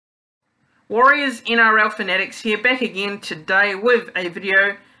Warriors NRL Fanatics here, back again today with a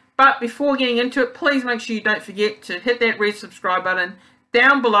video. But before getting into it, please make sure you don't forget to hit that red subscribe button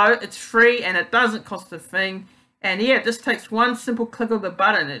down below. It's free and it doesn't cost a thing. And yeah, it just takes one simple click of the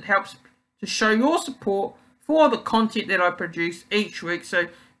button. It helps to show your support for the content that I produce each week. So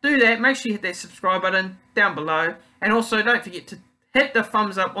do that. Make sure you hit that subscribe button down below. And also don't forget to hit the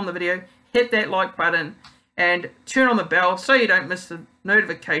thumbs up on the video, hit that like button, and turn on the bell so you don't miss the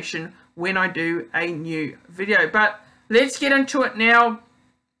notification when I do a new video. But let's get into it now.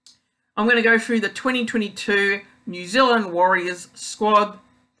 I'm going to go through the 2022 New Zealand Warriors squad.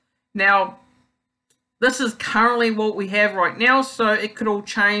 Now, this is currently what we have right now, so it could all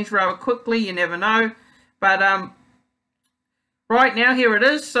change rather quickly, you never know. But right now, here it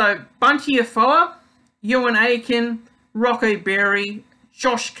is. So, Bunty Afoa, Ewan Aiken, Rocco Berry,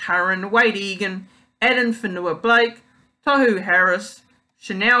 Josh Curran, Wade Egan, Adam Whenua-Blake, Tohu Harris,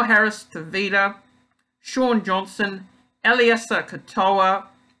 Chanel Harris-Tavita, Sean Johnson, Eliasa Katoa,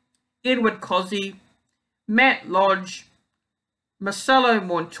 Edward Cozzi, Matt Lodge, Marcelo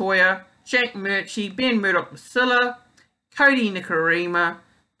Montoya, Jack Murchie, Ben Murdoch-Masila, Cody Nikarima,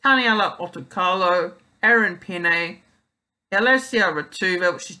 Taniela Otukalo, Aaron Penne, Alessia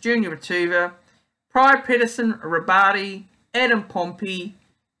Ratuva, which is Junior Ratuva, Pride Pedersen Rabati, Adam Pompey,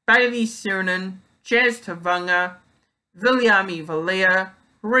 Bailey Sirnan, Jazz Tavanga, Viliami Valia,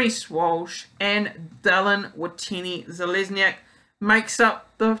 Reece Walsh, and Dylan Watini-Zalesniak makes up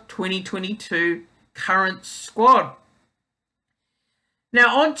the 2022 current squad.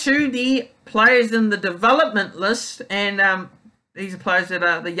 Now on to the players in the development list, and these are players that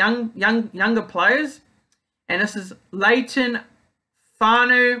are the younger players, and this is Leighton,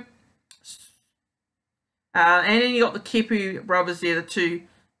 Whanu, and then you got the Kepu brothers there, the two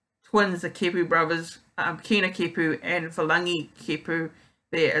twins, the Kepu brothers, Kina Kepu and Valangi Kepu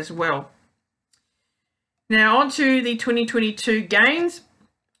there as well. Now on to the 2022 games.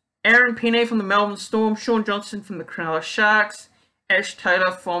 Aaron Penne from the Melbourne Storm, Sean Johnson from the Cronulla Sharks, Ash Taylor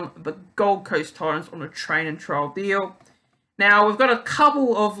from the Gold Coast Titans on a train and trial deal. Now we've got a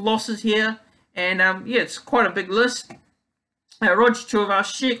couple of losses here, and yeah, it's quite a big list. Roger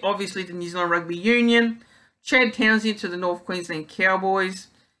Tuivasa-Sheck, obviously to New Zealand Rugby Union, Chad Townsend to the North Queensland Cowboys,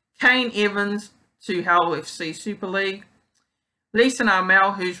 Kane Evans to Hull FC Super League, Leeson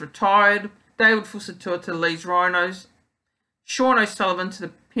Armel, who's retired, David Fusatua to the Leeds Rhinos, Sean O'Sullivan to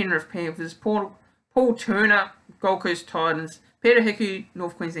the Penrith Panthers, Paul Turner, Gold Coast Titans, Peter Hiku,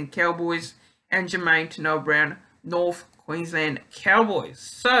 North Queensland Cowboys, and Jermaine to Noah Brown, North Queensland Cowboys.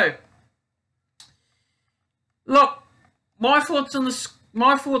 So, look, my thoughts on the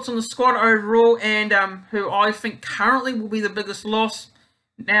squad overall, and who I think currently will be the biggest loss.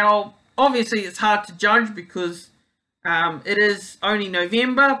 Now, obviously, it's hard to judge because it is only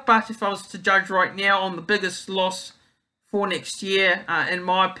November, but if I was to judge right now on the biggest loss for next year, in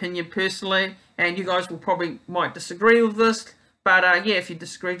my opinion personally, and you guys will probably might disagree with this, but yeah, if you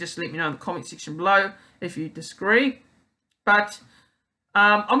disagree, just let me know in the comment section below if you disagree. But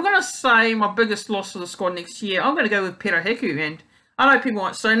I'm going to say my biggest loss for the squad next year, I'm going to go with Peter Hiku, and I know people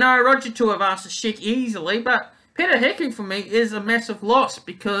might say, no, Roger Tuivasa-Sheck easily, but Peter Hiku for me is a massive loss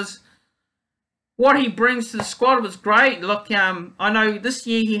because what he brings to the squad was great. Look, I know this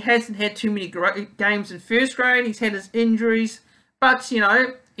year he hasn't had too many great games in first grade. He's had his injuries, but, you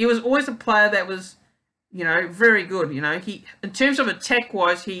know, he was always a player that was, you know, very good. You know, he, in terms of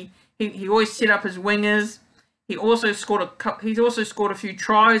attack-wise, he always set up his wingers. He also scored he's also scored a few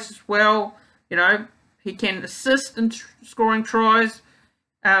tries as well. You know, he can assist in scoring tries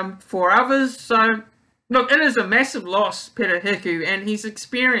for others. So, look, it is a massive loss, Peter Hiku, and his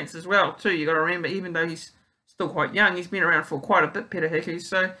experience as well, too. You got to remember, even though he's still quite young, he's been around for quite a bit, Peter Hiku.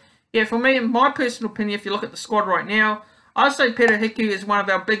 So, yeah, for me, in my personal opinion, if you look at the squad right now, I'd say Peter Hiku is one of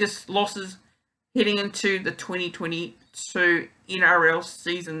our biggest losses heading into the 2022 NRL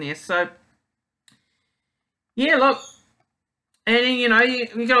season there. So, yeah, look, and then, you know,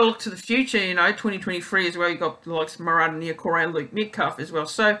 you got to look to the future, you know, 2023 as well. You got the likes of Marata Niukore and Luke Metcalf as well.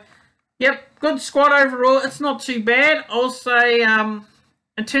 So, yep, good squad overall. It's not too bad. I'll say,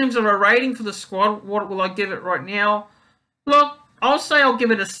 in terms of a rating for the squad, what will I give it right now? Look, I'll say I'll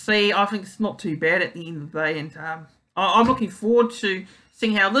give it a C. I think it's not too bad at the end of the day. And I'm looking forward to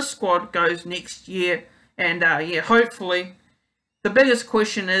seeing how this squad goes next year. And, yeah, hopefully, the biggest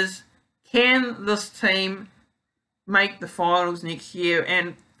question is, can this team make the finals next year?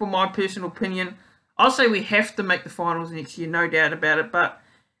 And for my personal opinion, I'll say we have to make the finals next year, no doubt about it. But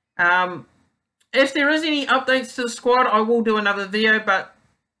if there is any updates to the squad, I will do another video, but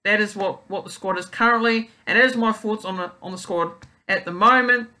that is what the squad is currently, and that is my thoughts on the squad at the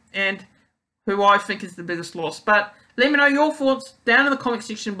moment. And who I think is the biggest loss. But let me know your thoughts down in the comment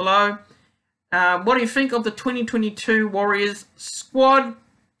section below. What do you think of the 2022 Warriors squad?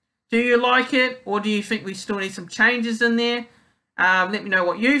 Do you like it, or do you think we still need some changes in there? Let me know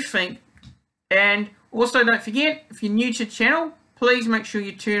what you think. And also, don't forget, if you're new to the channel, please make sure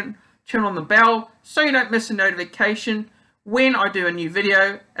you turn on the bell so you don't miss a notification when I do a new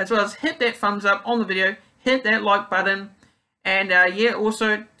video, as well as hit that thumbs up on the video, hit that like button, and yeah,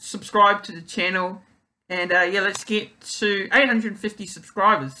 also subscribe to the channel. And yeah, let's get to 850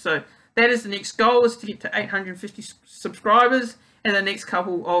 subscribers. So that is the next goal, is to get to 850 subscribers in the next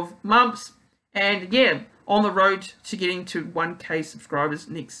couple of months. And yeah, on the road to getting to 1K subscribers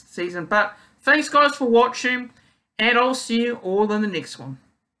next season. But thanks guys for watching, and I'll see you all in the next one.